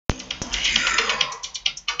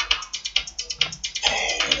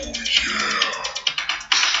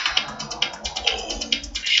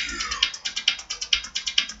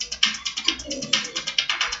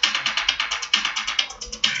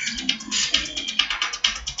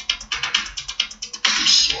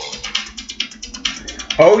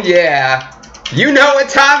Oh yeah, you know what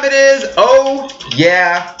time it is. Oh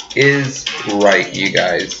yeah is right, you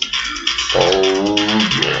guys. Oh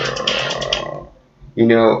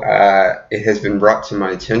yeah. It has been brought to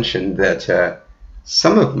my attention that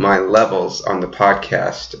some of my levels on the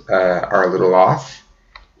podcast are a little off,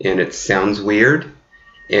 and it sounds weird.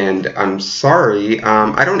 And I'm sorry,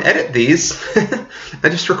 I don't edit these. I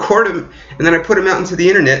just record them, and then I put them out into the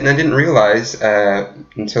internet, and I didn't realize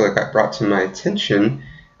until it got brought to my attention.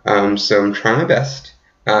 So I'm trying my best.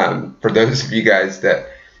 For those of you guys that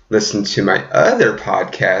listen to my other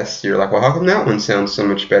podcasts, you're like, well, how come that one sounds so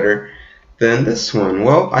much better than this one?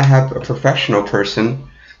 Well, I have a professional person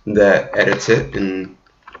that edits it, and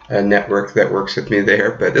a network that works with me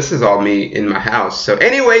there, but this is all me in my house. So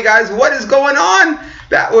anyway, guys, what is going on?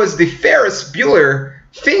 That was the Ferris Bueller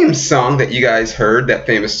theme song that you guys heard, that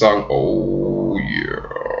famous song, oh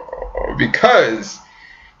yeah, because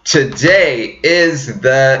today is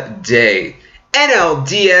the day.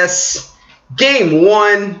 NLDS Game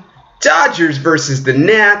 1, Dodgers versus the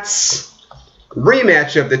Nats,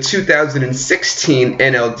 rematch of the 2016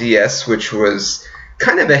 NLDS, which was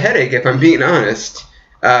kind of a headache if I'm being honest.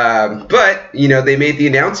 But, they made the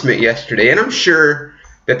announcement yesterday, and I'm sure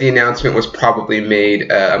that the announcement was probably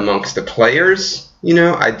made amongst the players.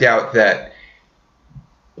 I doubt that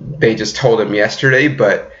they just told them yesterday,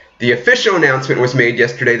 but the official announcement was made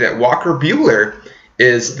yesterday that Walker Buehler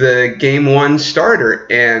is the Game 1 starter,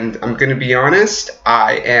 and I'm going to be honest,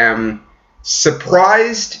 I am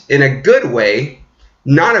surprised in a good way,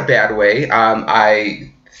 not a bad way.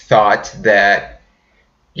 I thought that,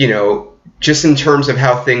 just in terms of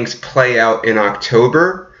how things play out in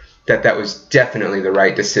October, that was definitely the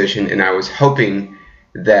right decision, and I was hoping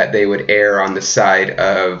that they would err on the side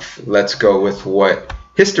of let's go with what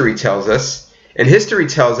history tells us. And history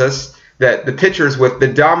tells us that the pitchers with the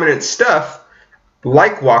dominant stuff,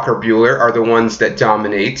 like Walker Buehler, are the ones that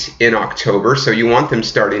dominate in October, so you want them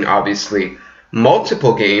starting, obviously,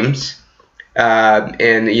 multiple games.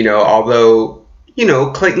 Although,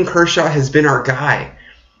 Clayton Kershaw has been our guy.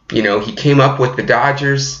 He came up with the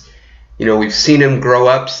Dodgers. We've seen him grow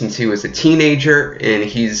up since he was a teenager, and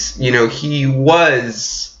he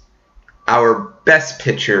was our best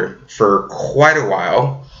pitcher for quite a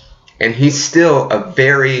while, and he's still a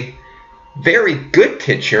very, very good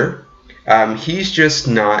pitcher. He's just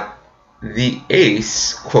not the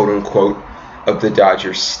ace, quote unquote, of the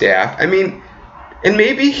Dodgers staff. I mean, and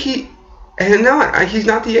maybe he's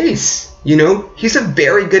not the ace. He's a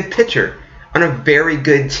very good pitcher on a very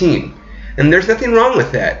good team, and there's nothing wrong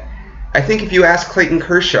with that. I think if you ask Clayton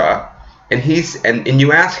Kershaw, and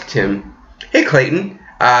you asked him, hey Clayton,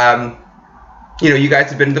 you guys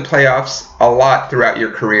have been to the playoffs a lot throughout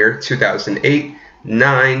your career, 2008,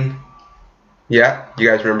 9, yeah, you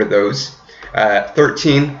guys remember those,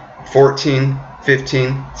 13, 14,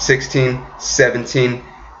 15, 16, 17,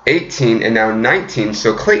 18, and now 19.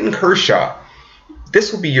 So Clayton Kershaw,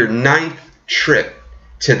 this will be your 9th trip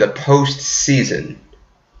to the postseason.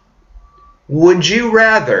 Would you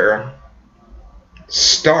rather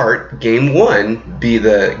start Game 1, be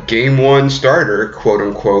the Game 1 starter, quote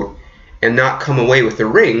unquote, and not come away with a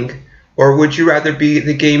ring, or would you rather be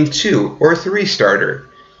the Game 2 or 3 starter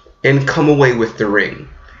and come away with the ring?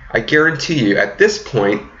 I guarantee you, at this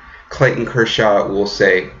point, Clayton Kershaw will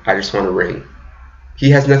say, I just want a ring.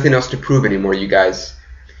 He has nothing else to prove anymore, you guys.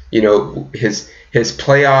 His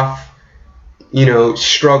playoff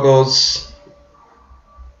struggles,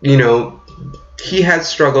 he has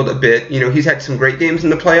struggled a bit. He's had some great games in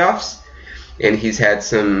the playoffs, and he's had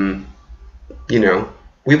some,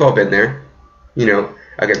 we've all been there,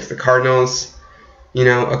 against the Cardinals,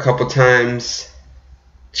 a couple times,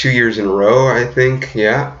 2 years in a row, I think,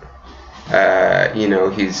 yeah.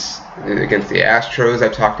 He's against the Astros.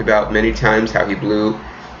 I've talked about many times how he blew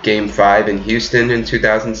Game 5 in Houston in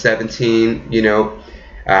 2017,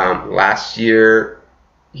 last year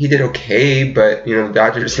he did okay, but the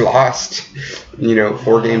Dodgers lost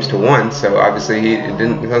 4-1, so obviously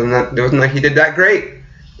it wasn't like he did that great.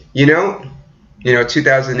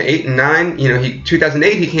 2008 and 9,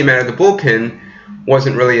 2008 he came out of the bullpen,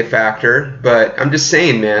 wasn't really a factor, but I'm just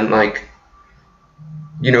saying, man,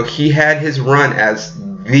 he had his run as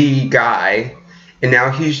the guy, and now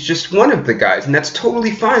he's just one of the guys, and that's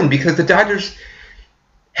totally fine because the Dodgers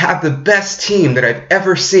have the best team that I've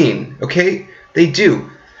ever seen, okay? They do.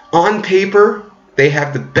 On paper, they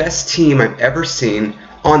have the best team I've ever seen.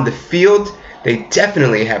 On the field, they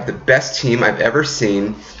definitely have the best team I've ever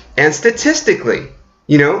seen. And statistically,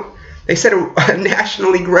 they set a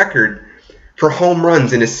National League record for home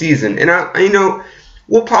runs in a season. And I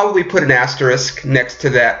we'll probably put an asterisk next to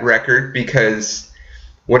that record because,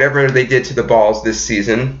 whatever they did to the balls this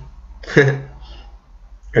season,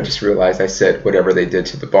 I just realized I said whatever they did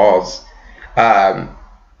to the balls.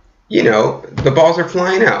 You know, the balls are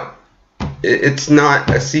flying out. It's not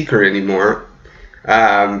a secret anymore.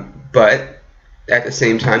 But at the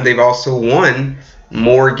same time, they've also won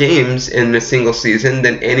more games in a single season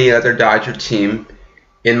than any other Dodger team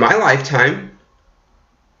in my lifetime.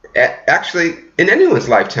 Actually, in anyone's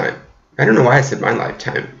lifetime. I don't know why I said my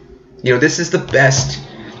lifetime. You know, this is the best.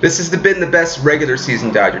 This has been the best regular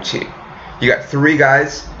season Dodger team. You got 3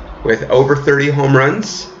 guys with over 30 home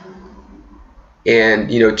runs.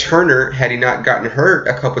 And, you know, Turner, had he not gotten hurt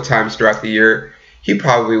a couple times throughout the year, he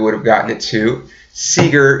probably would have gotten it too.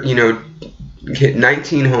 Seager, you know, hit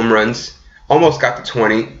 19 home runs, almost got to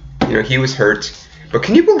 20. You know, he was hurt. But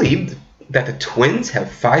can you believe that the Twins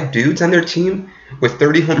have 5 dudes on their team with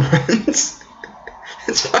 30 home runs?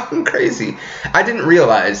 It's fucking crazy. I didn't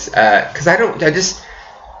realize, because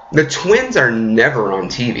the Twins are never on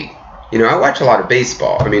TV. You know, I watch a lot of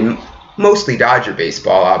baseball. I mean, mostly Dodger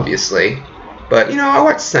baseball, obviously. But, you know, I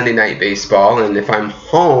watch Sunday Night Baseball, and if I'm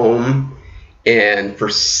home and for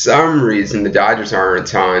some reason the Dodgers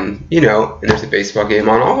aren't on, you know, and there's a baseball game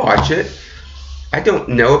on, I'll watch it. I don't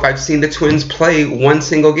know if I've seen the Twins play one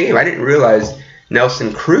single game. I didn't realize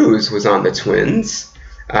Nelson Cruz was on the Twins.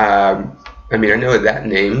 I mean, I know that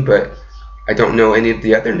name, but I don't know any of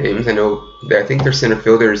the other names. I think their center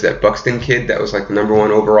fielder is that Buxton kid that was like the #1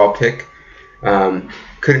 overall pick.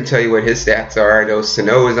 Couldn't tell you what his stats are. I know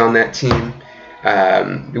Sano is on that team.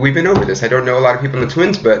 We've been over this. I don't know a lot of people in the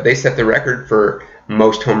Twins, but they set the record for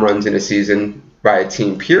most home runs in a season by a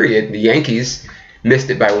team, period. The Yankees missed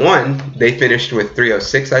it by 1. They finished with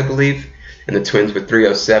 306, I believe, and the Twins with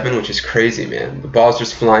 307, which is crazy, man. The ball's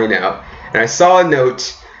just flying out. And I saw a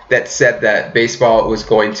note that said that baseball was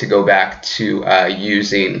going to go back to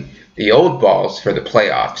using the old balls for the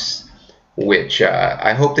playoffs, which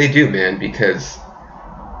I hope they do, man, because,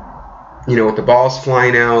 you know, with the balls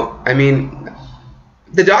flying out, I mean,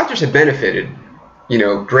 the Dodgers have benefited, you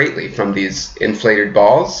know, greatly from these inflated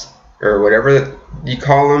balls, or whatever you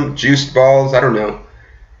call them, juiced balls, I don't know.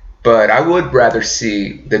 But I would rather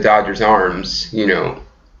see the Dodgers' arms, you know,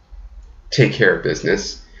 take care of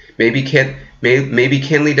business. Maybe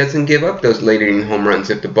Kenley doesn't give up those late inning home runs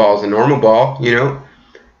if the ball's a normal ball, you know.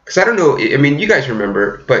 Because I don't know, I mean, you guys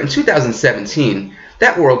remember, but in 2017,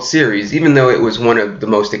 that World Series, even though it was one of the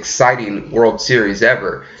most exciting World Series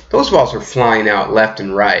ever, those balls were flying out left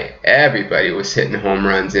and right. Everybody was hitting home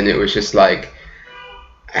runs, and it was just like,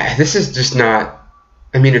 this is just not,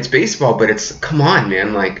 I mean, it's baseball, but it's, come on,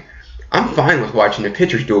 man, like, I'm fine with watching a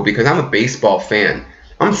pitcher's duel because I'm a baseball fan.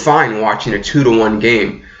 I'm fine watching a 2-1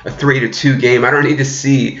 game, a 3-2 game. I don't need to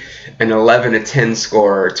see an 11-10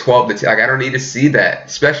 score or 12-10. Like, I don't need to see that,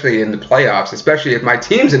 especially in the playoffs, especially if my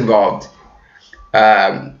team's involved.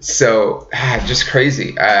 Just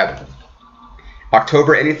crazy.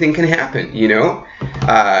 October, anything can happen, you know.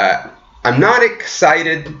 I'm not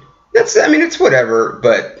excited. It's whatever.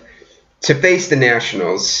 But to face the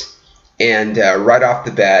Nationals, and right off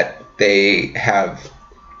the bat, they have,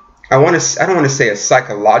 I don't want to say a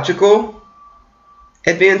psychological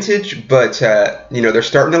advantage, but you know, they're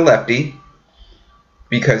starting a lefty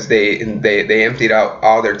because they emptied out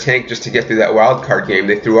all their tank just to get through that wild card game.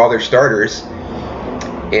 They threw all their starters,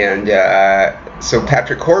 and so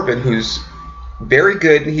Patrick Corbin, who's very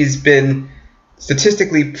good, he's been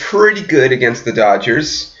statistically pretty good against the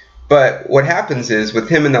Dodgers. But what happens is with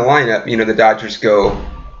him in the lineup, you know, the Dodgers go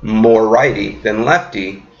more righty than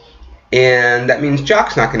lefty. And that means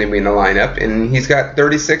Jock's not going to be in the lineup, and he's got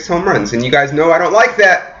 36 home runs. And you guys know I don't like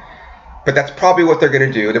that, but that's probably what they're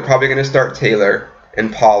going to do. They're probably going to start Taylor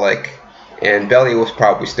and Pollock, and Belly will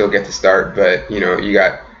probably still get to start. But, you know,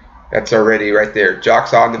 that's already right there.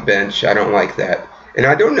 Jock's on the bench. I don't like that. And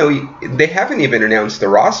I don't know, they haven't even announced the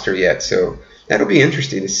roster yet, so that'll be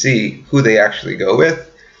interesting to see who they actually go with.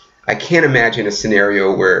 I can't imagine a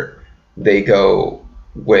scenario where they go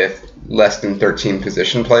with less than 13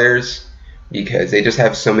 position players because they just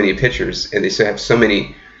have so many pitchers and they still have so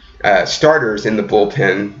many starters in the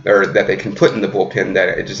bullpen, or that they can put in the bullpen,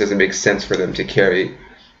 that it just doesn't make sense for them to carry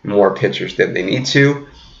more pitchers than they need to.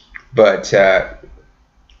 But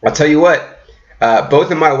I'll tell you what,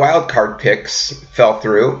 both of my wild card picks fell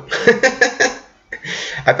through.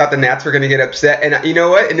 I thought the Nats were going to get upset, and you know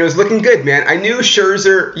what? And it was looking good, man. I knew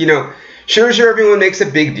Scherzer, everyone makes a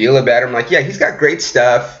big deal about him. Like, yeah, he's got great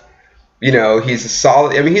stuff. You know, he's a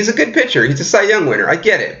solid, he's a good pitcher. He's a Cy Young winner. I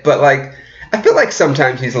get it. But, like, I feel like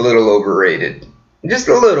sometimes he's a little overrated. Just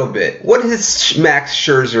a little bit. What has Max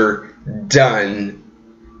Scherzer done?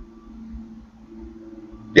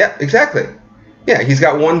 Yeah, exactly. Yeah, he's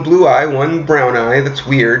got one blue eye, one brown eye. That's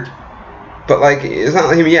weird. But, like, it's not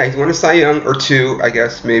like him. Yeah, he's won a Cy Young, or two, I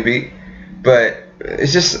guess, maybe. But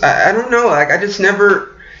it's just, I don't know. Like, he just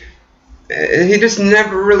never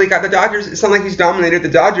really got the Dodgers. It's not like he's dominated the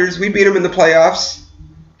Dodgers. We beat him in the playoffs.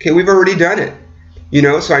 Okay, we've already done it. You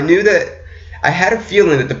know, so I knew that, I had a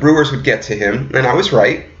feeling that the Brewers would get to him, and I was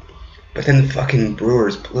right. But then the fucking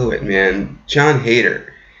Brewers blew it, man. Jon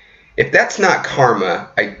Hader. If that's not karma,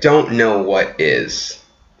 I don't know what is.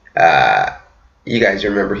 You guys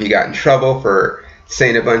remember he got in trouble for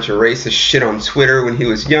saying a bunch of racist shit on Twitter when he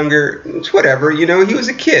was younger. It's whatever, you know, he was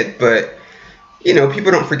a kid, but, you know,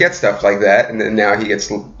 people don't forget stuff like that. And then now he gets,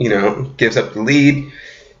 you know, gives up the lead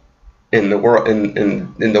in the world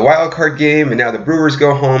in the wild card game, and now the Brewers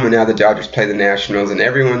go home, and now the Dodgers play the Nationals, and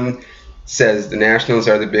everyone says the Nationals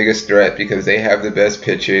are the biggest threat because they have the best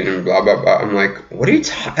pitching and blah blah blah. I'm like, what are you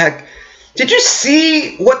talking? Did you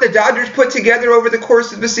see what the Dodgers put together over the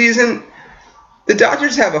course of the season? The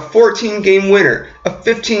Dodgers have a 14-game winner, a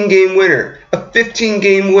 15-game winner, a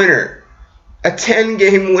 15-game winner, a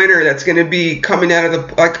 10-game winner that's going to be coming out of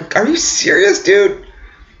the... Like, are you serious, dude?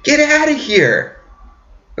 Get out of here.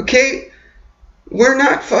 Okay? We're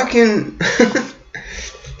not fucking...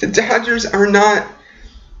 The Dodgers are not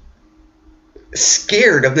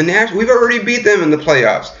scared of the Nationals. We've already beat them in the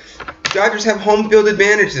playoffs. Dodgers have home field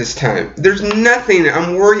advantage this time. There's nothing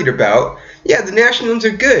I'm worried about. Yeah, the Nationals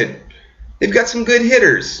are good. They've got some good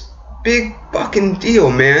hitters. Big fucking deal,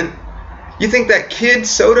 man. You think that kid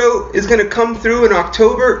Soto is going to come through in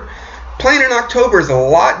October? Playing in October is a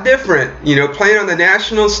lot different. You know, playing on the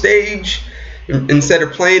national stage instead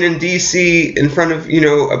of playing in D.C. in front of, you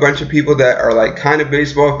know, a bunch of people that are like kind of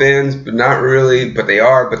baseball fans, but not really, but they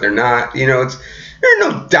are, but they're not. You know, there are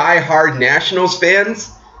no die-hard Nationals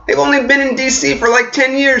fans. They've only been in D.C. for like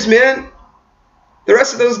 10 years, man. The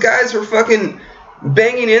rest of those guys were fucking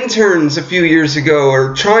banging interns a few years ago,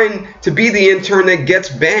 or trying to be the intern that gets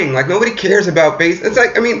banged. Like, nobody cares about base. It's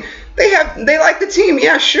like, I mean, they like the team,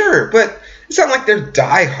 yeah, sure, but it's not like they're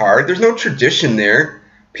die-hard. There's no tradition there.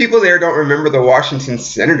 People there don't remember the Washington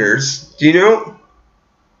Senators. Do you know?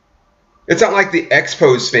 It's not like the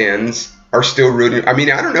Expos fans are still rooting. I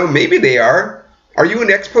mean, I don't know. Maybe they are. Are you an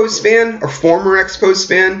Expos fan or former Expos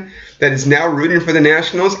fan that is now rooting for the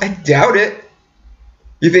Nationals? I doubt it.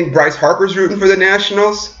 You think Bryce Harper's rooting for the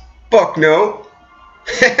Nationals? Fuck no.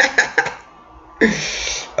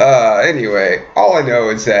 Anyway, all I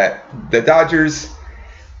know is that the Dodgers,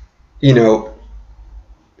 you know,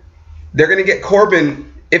 they're going to get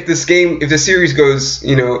Corbin if the series goes,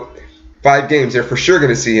 you know, 5 games. They're for sure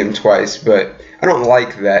going to see him twice, but I don't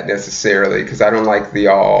like that necessarily because I don't like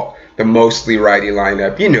the mostly righty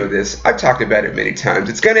lineup. You know this. I've talked about it many times.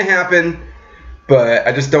 It's going to happen, but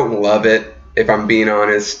I just don't love it, if I'm being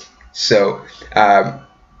honest. So I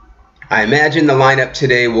imagine the lineup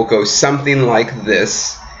today will go something like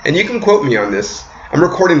this. And you can quote me on this. I'm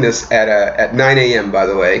recording this at 9 a.m., by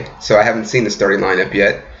the way, so I haven't seen the starting lineup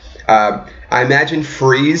yet. I imagine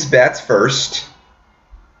Freese bats first,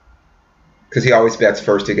 because he always bats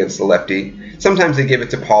first against the lefty. Sometimes they give it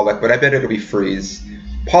to Pollock, but I bet it'll be Freese.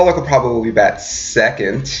 Pollock will probably bat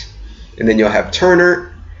second, and then you'll have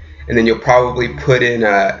Turner, and then you'll probably put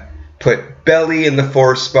Belly in the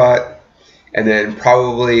 4th spot, and then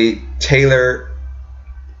probably Taylor.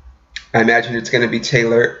 I imagine it's going to be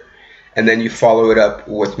Taylor, and then you follow it up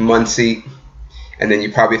with Muncy, and then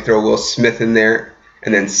you probably throw Will Smith in there,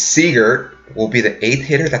 and then Seager will be the 8th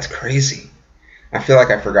hitter. That's crazy. I feel like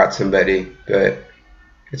I forgot somebody, but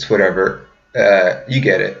it's whatever. You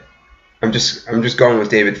get it. I'm just going with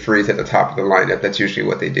David Freese at the top of the lineup. That's usually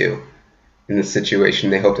what they do in this situation.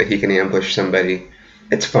 They hope that he can ambush somebody.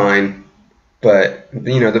 It's fine. But,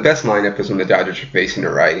 you know, the best lineup is when the Dodgers are facing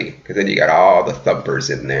a righty, because then you got all the thumpers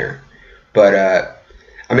in there. But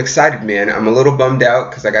I'm excited, man. I'm a little bummed out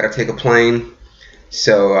because I got to take a plane.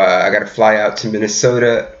 So I got to fly out to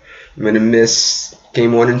Minnesota. I'm going to miss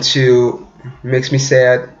Game 1 and 2. It makes me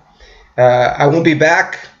sad. I won't be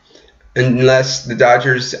back unless the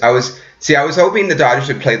Dodgers... I was hoping the Dodgers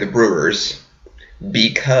would play the Brewers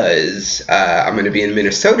because I'm going to be in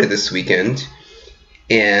Minnesota this weekend.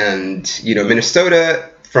 And, you know, Minnesota,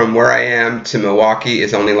 from where I am to Milwaukee,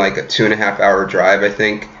 is only like a 2.5-hour drive, I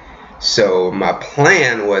think. So my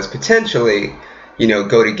plan was potentially, you know,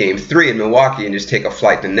 go to Game 3 in Milwaukee and just take a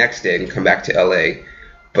flight the next day and come back to LA.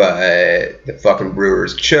 But the fucking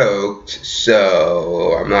Brewers choked,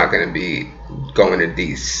 so I'm not going to be going to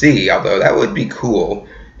DC, although that would be cool.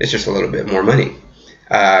 It's just a little bit more money.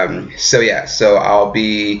 So I'll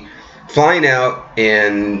be flying out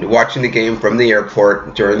and watching the game from the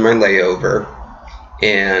airport during my layover.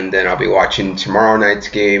 And then I'll be watching tomorrow night's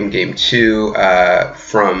game, Game 2,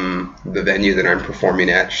 from the venue that I'm performing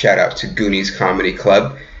at. Shout out to Goonies Comedy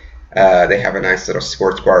Club. They have a nice little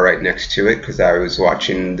sports bar right next to it because I was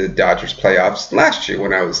watching the Dodgers playoffs last year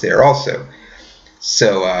when I was there also.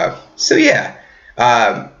 So yeah.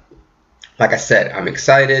 Like I said, I'm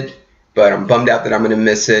excited, but I'm bummed out that I'm going to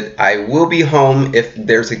miss it. I will be home if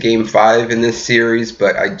there's a Game 5 in this series,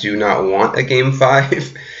 but I do not want a Game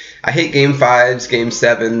 5. I hate Game 5s, Game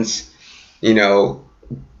 7s,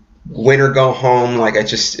 win or go home. Like,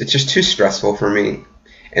 it's just too stressful for me.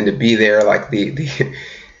 And to be there, like,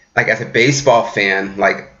 like, as a baseball fan,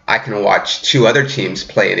 like, I can watch two other teams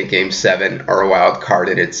play in a Game 7 or a wild card,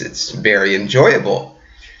 and it's very enjoyable.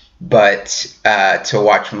 But to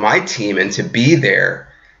watch my team and to be there,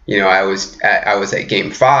 I was at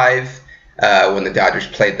Game 5 when the Dodgers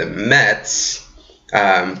played the Mets,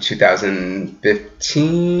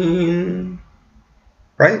 2015,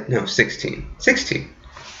 right? No, 16.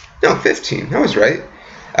 No, 15. I was right.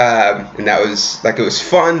 And that was, like, it was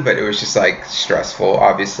fun, but it was just, like, stressful,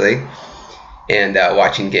 obviously. And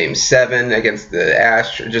watching Game 7 against the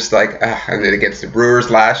Astros, just like, and then against the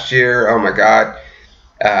Brewers last year, oh my God.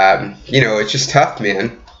 It's just tough,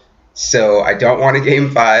 man. So I don't want a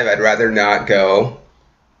Game 5. I'd rather not go.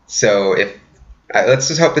 So let's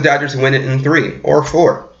just hope the Dodgers win it in 3 or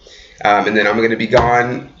 4. And then I'm going to be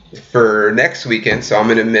gone for next weekend, so I'm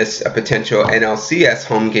going to miss a potential NLCS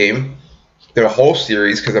home game, the whole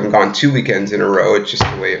series, because I'm gone 2 weekends in a row. It's just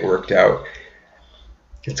the way it worked out.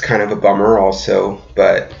 It's kind of a bummer also,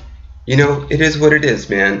 but, it is what it is,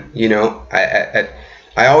 man.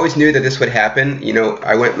 I always knew that this would happen.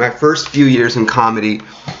 I went my first few years in comedy,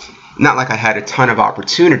 not like I had a ton of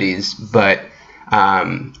opportunities, but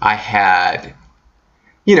I had,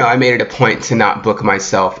 I made it a point to not book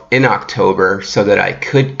myself in October so that I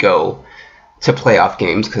could go to playoff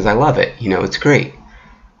games because I love it. It's great.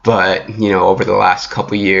 But, over the last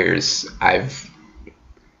couple years, I've,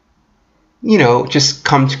 just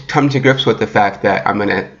come to grips with the fact that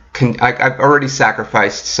I've already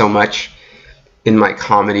sacrificed so much in my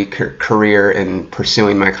comedy career and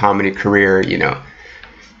pursuing my comedy career,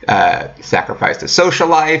 sacrificed a social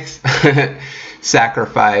life,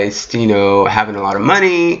 sacrificed, having a lot of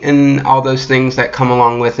money and all those things that come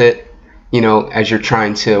along with it, as you're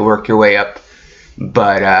trying to work your way up.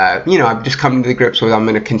 But, I've just come to the grips with I'm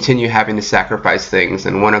going to continue having to sacrifice things.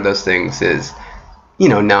 And one of those things is,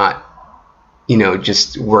 not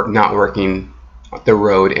working the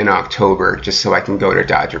road in October just so I can go to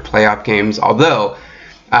Dodger playoff games. Although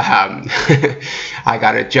I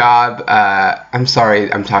got a job. I'm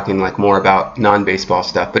sorry, I'm talking like more about non-baseball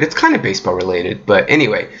stuff, but it's kind of baseball related. But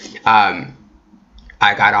anyway, I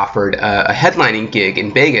got offered a headlining gig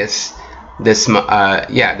in Vegas this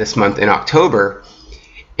month in October.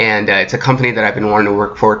 And it's a company that I've been wanting to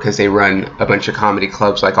work for because they run a bunch of comedy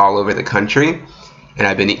clubs like all over the country. And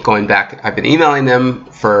I've been emailing them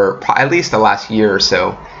for at least the last year or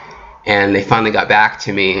so. And they finally got back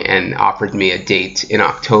to me and offered me a date in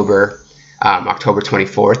October, October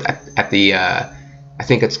 24th at the, I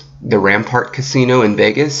think it's the Rampart Casino in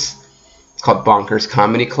Vegas. It's called Bonkers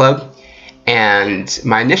Comedy Club. And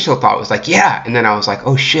my initial thought was like, yeah. And then I was like,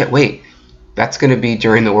 oh shit, wait, that's going to be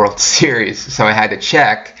during the World Series. So I had to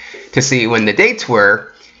check to see when the dates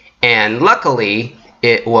were. And luckily,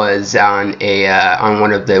 it was on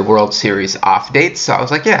one of the World Series off dates. So I was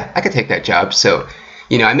like, yeah, I could take that job. So,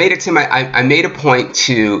 I made it to I made a point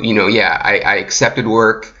to, I accepted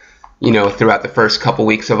work, throughout the first couple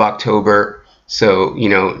weeks of October. So,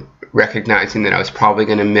 recognizing that I was probably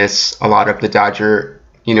going to miss a lot of the Dodger,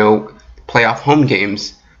 playoff home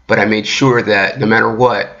games. But I made sure that no matter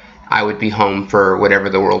what, I would be home for whatever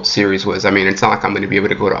the World Series was. I mean, it's not like I'm going to be able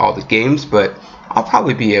to go to all the games, but I'll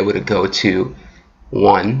probably be able to go to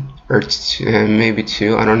one or two, maybe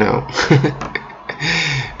two. I don't know.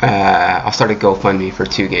 I'll start a GoFundMe for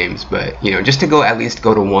 2 games, but just to at least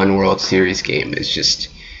go to one World Series game is just,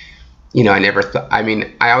 I never thought. I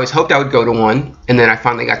mean, I always hoped I would go to one, and then I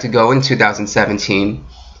finally got to go in 2017,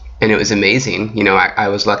 and it was amazing. I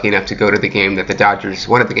was lucky enough to go to the game that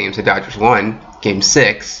one of the games the Dodgers won, Game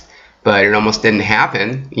 6, but it almost didn't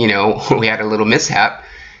happen. We had a little mishap,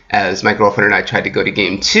 as my girlfriend and I tried to go to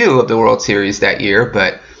Game 2 of the World Series that year.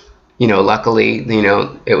 But, luckily,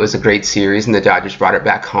 it was a great series, and the Dodgers brought it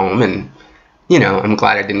back home. And, I'm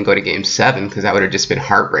glad I didn't go to Game 7, because that would have just been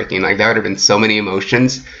heartbreaking. Like, there would have been so many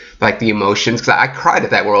emotions. Like, the emotions, because I cried at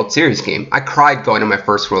that World Series game. I cried going to my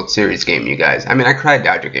first World Series game, you guys. I mean, I cried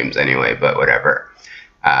Dodger games anyway, but whatever.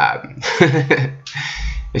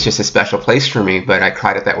 It's just a special place for me. But I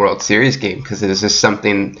cried at that World Series game because it was just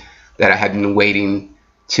something that I had been waiting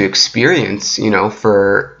to experience,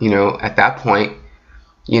 for, at that point,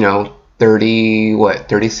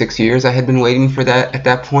 36 years I had been waiting for that at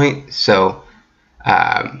that point. So,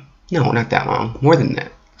 no, not that long, more than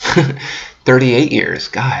that. 38 years.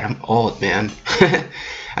 God, I'm old, man.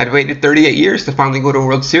 I'd waited 38 years to finally go to a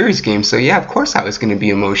World Series game. So, yeah, of course I was going to be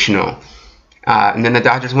emotional. And then the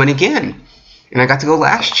Dodgers win again. And I got to go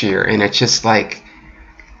last year. And it's just like,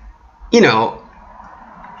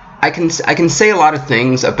 I can say a lot of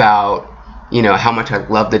things about, how much I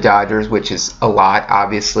love the Dodgers, which is a lot,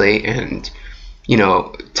 obviously. And,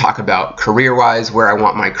 talk about career-wise, where I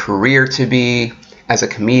want my career to be as a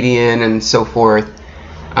comedian and so forth.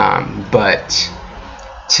 But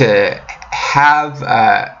to have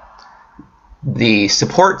the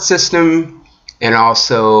support system and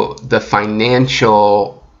also the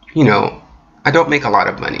financial, I don't make a lot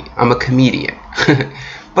of money. I'm a comedian.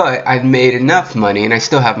 But I've made enough money, and I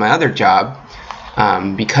still have my other job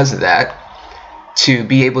because of that, to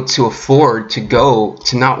be able to afford to go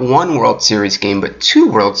to not one World Series game, but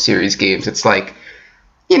 2 World Series games. It's like,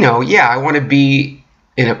 I want to be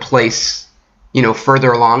in a place,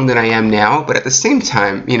 further along than I am now. But at the same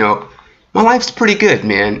time, my life's pretty good,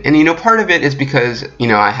 man. And, part of it is because,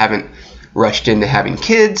 I haven't rushed into having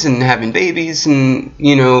kids and having babies and,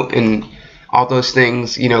 and all those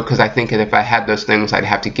things, because I think that if I had those things, I'd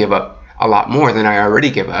have to give up a lot more than I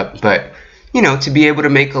already give up. But, to be able to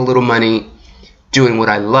make a little money doing what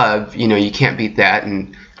I love, you can't beat that.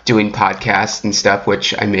 And doing podcasts and stuff,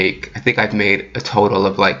 which I think I've made a total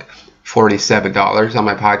of like $47 on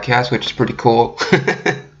my podcast, which is pretty cool.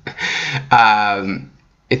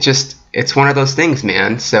 It's one of those things,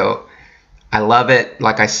 man. So I love it,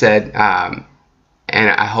 like I said, and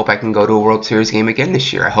I hope I can go to a World Series game again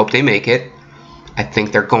this year. I hope they make it. I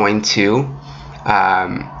think they're going to.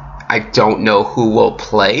 I don't know who will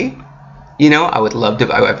play. I would love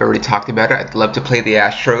to. I've already talked about it. I'd love to play the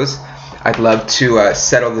Astros. I'd love to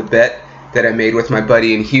settle the bet that I made with my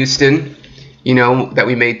buddy in Houston, that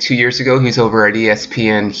we made 2 years ago. He's over at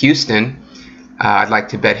ESPN Houston. I'd like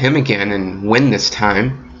to bet him again and win this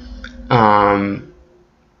time.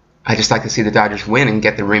 I just like to see the Dodgers win and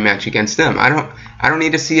get the rematch against them. I don't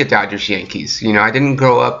need to see a Dodgers Yankees. I didn't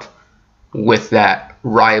grow up with that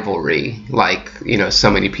rivalry like,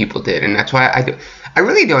 so many people did. And that's why I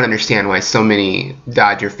really don't understand why so many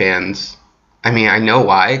Dodger fans, I mean, I know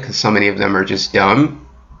why, because so many of them are just dumb.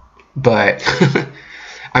 But,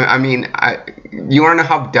 you want to know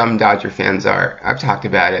how dumb Dodger fans are. I've talked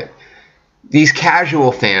about it. These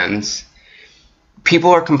casual fans,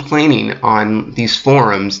 people are complaining on these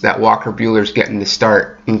forums that Walker Buehler's getting the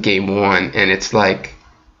start in Game 1. And it's like,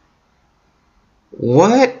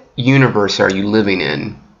 what universe are you living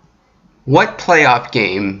in? What playoff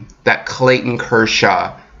game that Clayton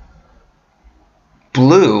Kershaw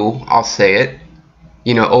blew, I'll say it,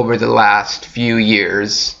 over the last few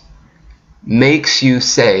years, makes you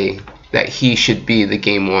say that he should be the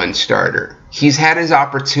Game 1 starter? He's had his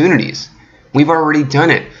opportunities. We've already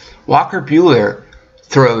done it. Walker Buehler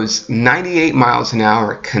throws 98 miles an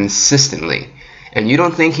hour consistently. And you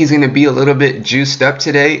don't think he's going to be a little bit juiced up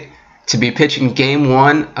today to be pitching Game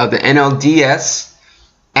 1 of the NLDS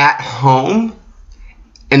at home?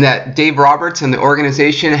 And that Dave Roberts and the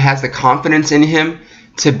organization has the confidence in him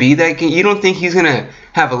to be that game? You don't think he's going to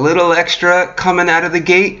have a little extra coming out of the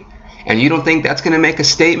gate? And you don't think that's going to make a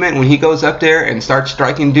statement when he goes up there and starts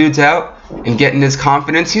striking dudes out and getting his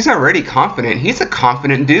confidence? He's already confident. He's a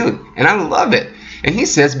confident dude, and I love it. And he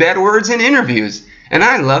says bad words in interviews, and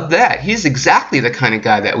I love that. He's exactly the kind of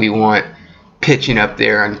guy that we want pitching up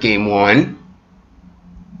there on Game 1.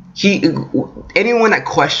 Anyone that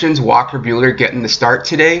questions Walker Buehler getting the start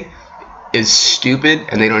today is stupid,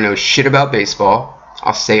 and they don't know shit about baseball.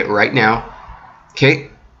 I'll say it right now. Okay?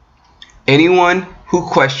 Anyone who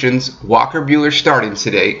questions Walker Buehler starting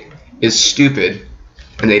today is stupid,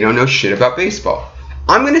 and they don't know shit about baseball.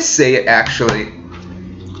 I'm going to say it, actually,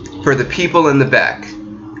 for the people in the back.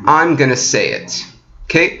 I'm going to say it.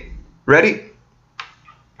 Okay? Ready?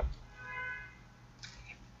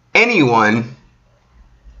 Anyone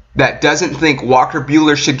that doesn't think Walker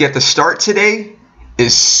Buehler should get the start today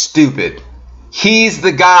is stupid. He's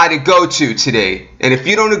the guy to go to today. And if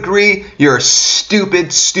you don't agree, you're a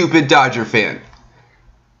stupid, stupid Dodger fan.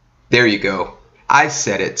 There you go. I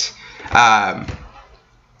said it.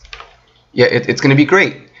 It's going to be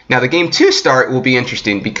great. Now, the Game 2 start will be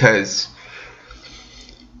interesting because,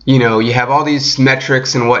 you have all these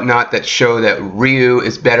metrics and whatnot that show that Ryu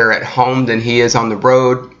is better at home than he is on the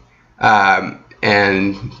road.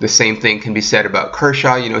 And the same thing can be said about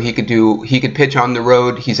Kershaw. He could pitch on the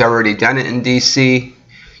road. He's already done it in DC.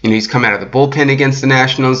 You know, he's come out of the bullpen against the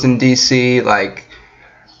Nationals in D.C. Like,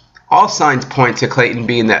 all signs point to Clayton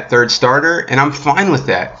being that third starter, and I'm fine with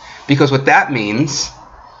that. Because what that means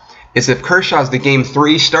is if Kershaw's the Game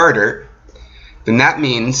 3 starter, then that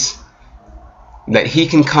means that he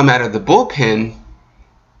can come out of the bullpen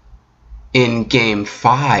in Game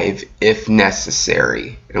 5 if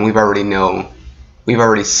necessary. And we've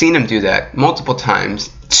already seen him do that multiple times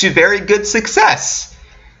to very good success.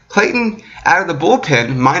 Clayton out of the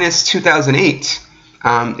bullpen, minus 2008,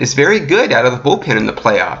 is very good out of the bullpen in the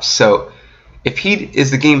playoffs. So if he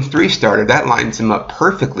is the Game 3 starter, that lines him up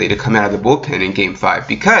perfectly to come out of the bullpen in Game 5,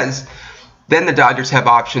 because then the Dodgers have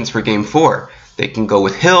options for Game 4. They can go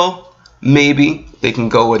with Hill, maybe. They can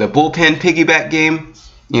go with a bullpen piggyback game.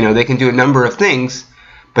 You know, they can do a number of things,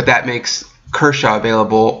 but that makes Kershaw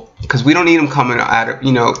available because we don't need him coming out of,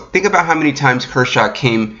 you know, think about how many times Kershaw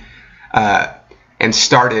came and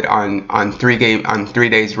started on 3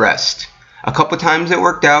 days rest. A couple times it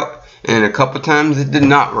worked out, and a couple times it did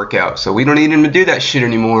not work out. So we don't need him to do that shit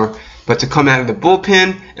anymore. But to come out of the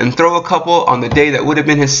bullpen and throw a couple on the day that would have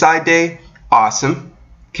been his side day, awesome.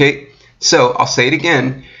 Okay, so I'll say it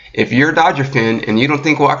again. If you're a Dodger fan and you don't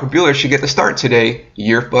think Walker Buehler should get the start today,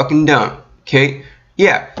 you're fucking dumb. Okay?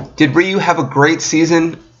 Yeah. Did Ryu have a great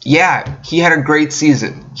season? Yeah, he had a great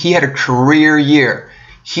season. He had a career year.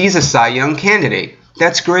 He's a Cy Young candidate.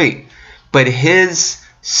 That's great. But his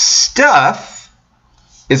stuff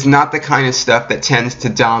is not the kind of stuff that tends to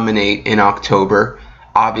dominate in October.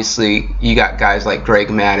 Obviously, you got guys like Greg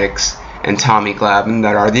Maddux and Tommy Glavine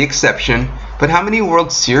that are the exception. But how many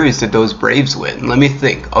World Series did those Braves win? Let me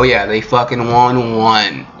think. Oh yeah, they fucking won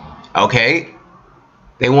one. Okay?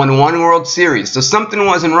 They won one World Series. So something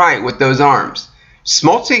wasn't right with those arms.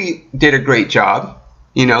 Smoltz did a great job.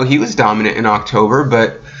 You know, he was dominant in October.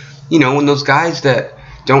 But, you know, when those guys that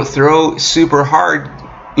don't throw super hard,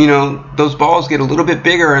 you know, those balls get a little bit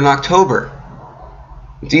bigger in October.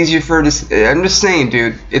 It's easier for this. I'm just saying,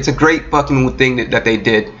 dude, it's a great fucking thing that they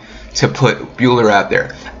did to put Buehler out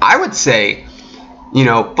there. I would say, you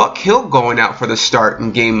know, Buck Hill going out for the start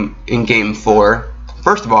in game 4.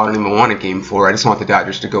 First of all, I don't even want a Game 4. I just want the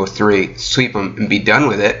Dodgers to go 3, sweep them, and be done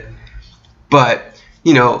with it. But,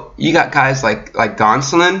 you know, you got guys like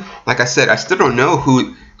Gonsolin. Like I said, I still don't know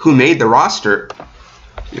who made the roster.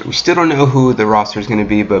 We still don't know who the roster is going to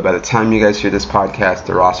be, but by the time you guys hear this podcast,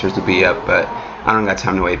 the rosters will be up. But I don't got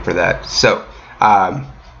time to wait for that. So,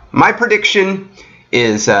 my prediction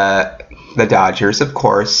is the Dodgers, of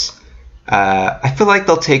course. I feel like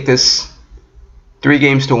they'll take this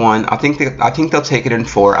 3-1. I think they'll take it in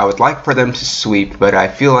 4. I would like for them to sweep, but I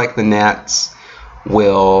feel like the Nats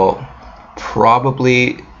will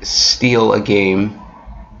probably steal a game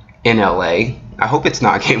in LA. I hope it's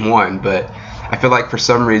not Game 1, but I feel like for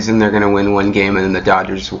some reason they're going to win one game and then the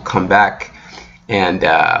Dodgers will come back and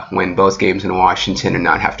win both games in Washington and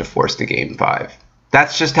not have to force the Game 5.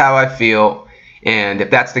 That's just how I feel. And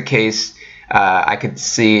if that's the case, I could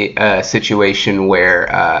see a situation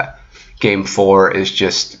where Game 4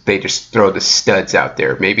 is they just throw the studs out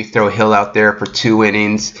there. Maybe throw Hill out there for 2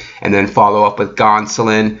 innings and then follow up with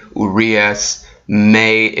Gonsolin, Urias,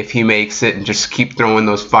 May, if he makes it, and just keep throwing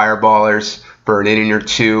those fireballers for an inning or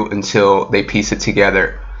 2 until they piece it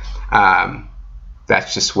together.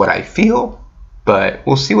 That's just what I feel, but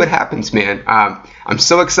we'll see what happens, man. I'm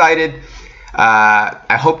so excited.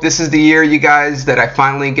 I hope this is the year, you guys, that I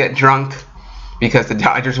finally get drunk because the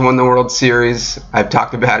Dodgers won the World Series. I've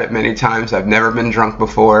talked about it many times. I've never been drunk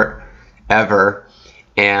before, ever.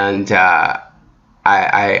 And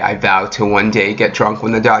I vow to one day get drunk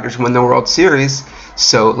when the Dodgers win the World Series.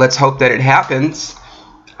 So let's hope that it happens.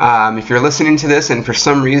 If you're listening to this and for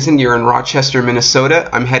some reason you're in Rochester, Minnesota,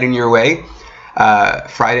 I'm heading your way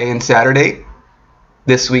Friday and Saturday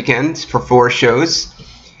this weekend for 4 shows.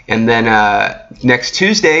 And then next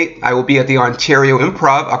Tuesday, I will be at the Ontario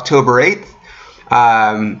Improv, October 8th.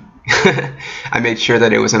 I made sure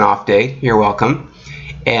that it was an off day. You're welcome.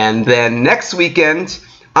 And then next weekend,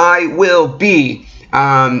 I will be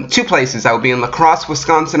 2 places. I will be in La Crosse,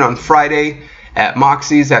 Wisconsin on Friday at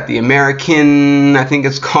Moxie's at the American, I think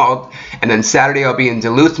it's called. And then Saturday, I'll be in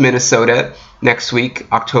Duluth, Minnesota next week,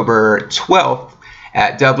 October 12th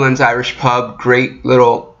at Dublin's Irish Pub. Great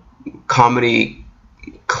little comedy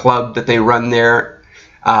club that they run there.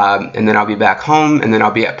 And then I'll be back home, and then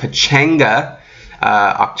I'll be at Pechanga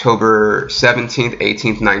October 17th,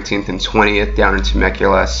 18th, 19th, and 20th down in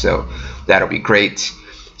Temecula, so that'll be great.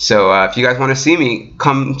 So if you guys want to see me,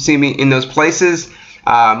 come see me in those places.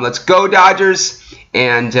 Let's go, Dodgers,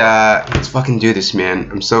 and let's fucking do this, man.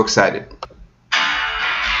 I'm so excited.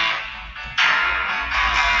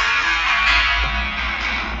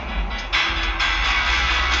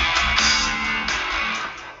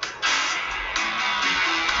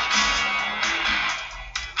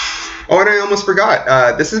 Oh, and I almost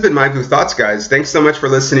forgot. This has been My Blue Thoughts, guys. Thanks so much for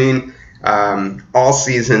listening all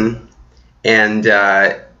season. And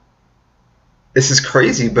this is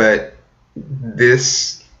crazy, but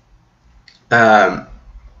this might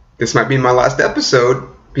be my last episode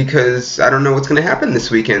because I don't know what's going to happen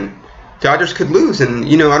this weekend. Dodgers could lose, and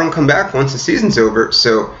I don't come back once the season's over.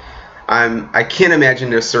 So I can't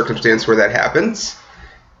imagine a circumstance where that happens.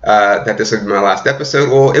 That this will be my last episode.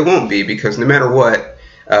 Well, it won't be because no matter what,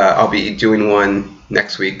 I'll be doing one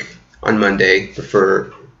next week on Monday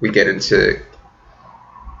before we get into,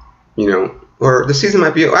 or the season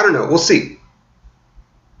might be, I don't know. We'll see.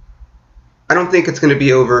 I don't think it's going to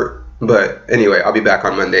be over, but anyway, I'll be back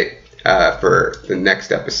on Monday for the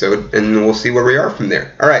next episode, and we'll see where we are from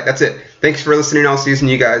there. All right, that's it. Thanks for listening all season,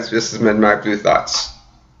 you guys. This has been My Blue Thoughts.